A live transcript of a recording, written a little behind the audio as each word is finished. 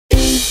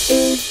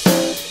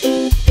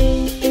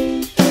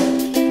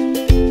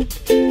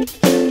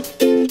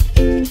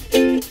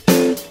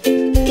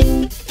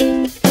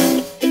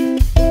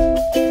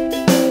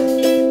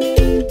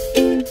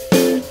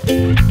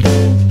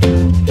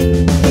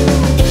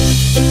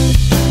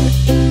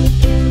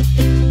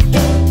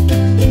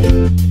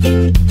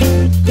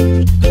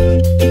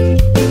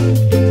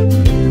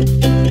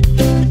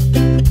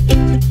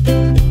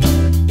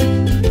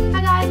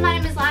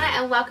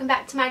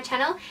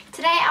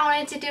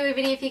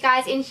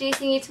guys,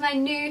 introducing you to my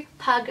new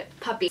pug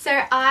puppy.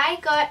 So I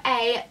got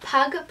a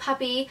pug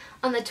puppy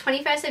on the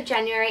 21st of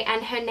January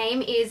and her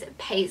name is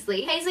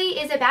Paisley. Paisley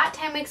is about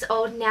 10 weeks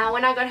old now.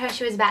 When I got her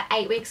she was about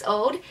 8 weeks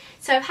old.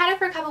 So I've had her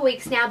for a couple of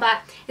weeks now, but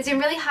it's been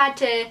really hard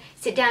to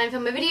sit down and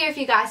film a video for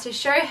you guys to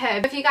show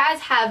her. If you guys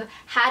have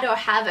had or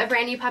have a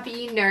brand new puppy,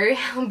 you know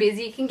how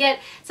busy you can get.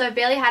 So I've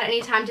barely had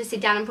any time to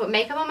sit down and put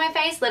makeup on my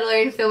face, let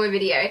alone film a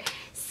video.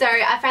 So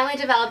I finally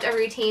developed a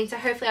routine, so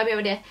hopefully I'll be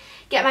able to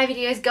get my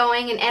videos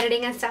going and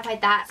editing and stuff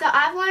like that. So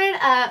I've wanted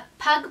a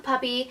pug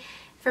puppy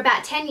for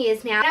about 10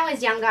 years now. When I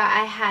was younger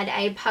I had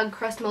a pug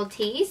cross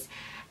Maltese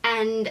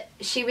and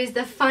she was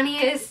the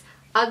funniest,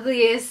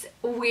 ugliest,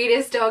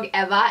 weirdest dog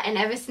ever, and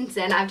ever since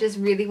then I've just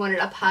really wanted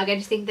a pug. I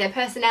just think their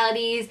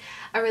personalities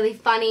are really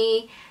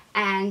funny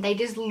and they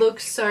just look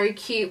so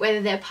cute,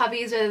 whether they're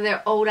puppies, whether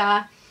they're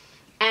older,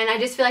 and I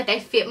just feel like they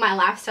fit my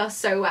lifestyle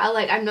so well.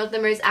 Like, I'm not the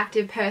most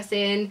active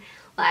person,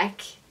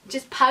 like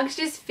just pugs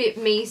just fit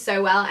me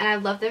so well and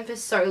I've loved them for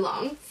so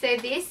long. So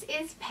this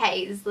is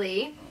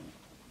Paisley.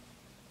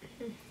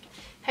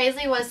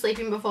 Paisley was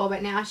sleeping before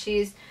but now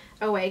she's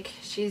awake.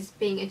 She's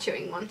being a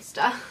chewing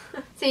monster.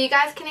 So you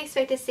guys can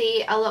expect to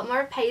see a lot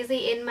more of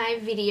Paisley in my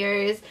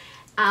videos,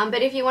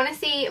 but if you want to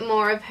see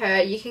more of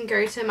her you can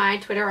go to my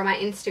Twitter or my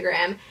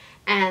Instagram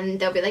and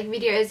there'll be like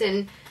videos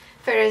and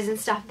photos and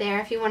stuff there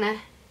if you want to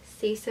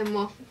see some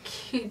more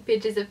cute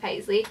pictures of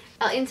Paisley.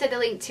 I'll insert the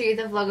link to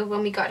the vlog of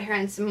when we got her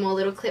and some more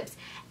little clips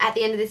at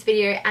the end of this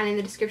video and in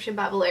the description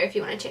bar below if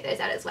you want to check those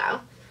out as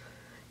well.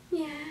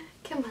 Yeah,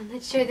 come on,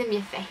 let's show them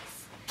your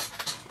face.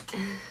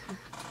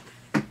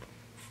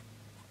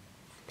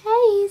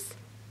 Pais.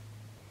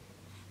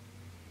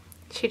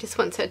 She just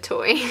wants her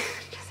toy.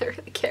 Doesn't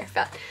really care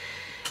about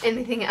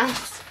anything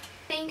else.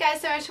 Thank you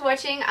guys so much for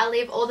watching. I'll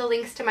leave all the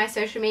links to my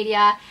social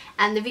media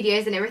and the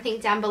videos and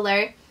everything down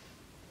below.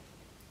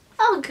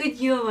 Oh, good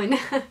yawn.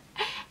 And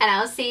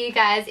I'll see you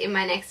guys in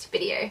my next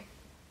video.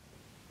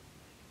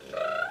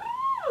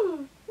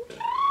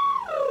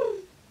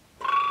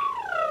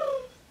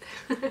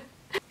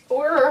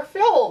 We're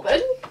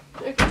filming.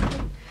 Okay.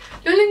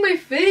 Don't lick my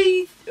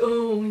face.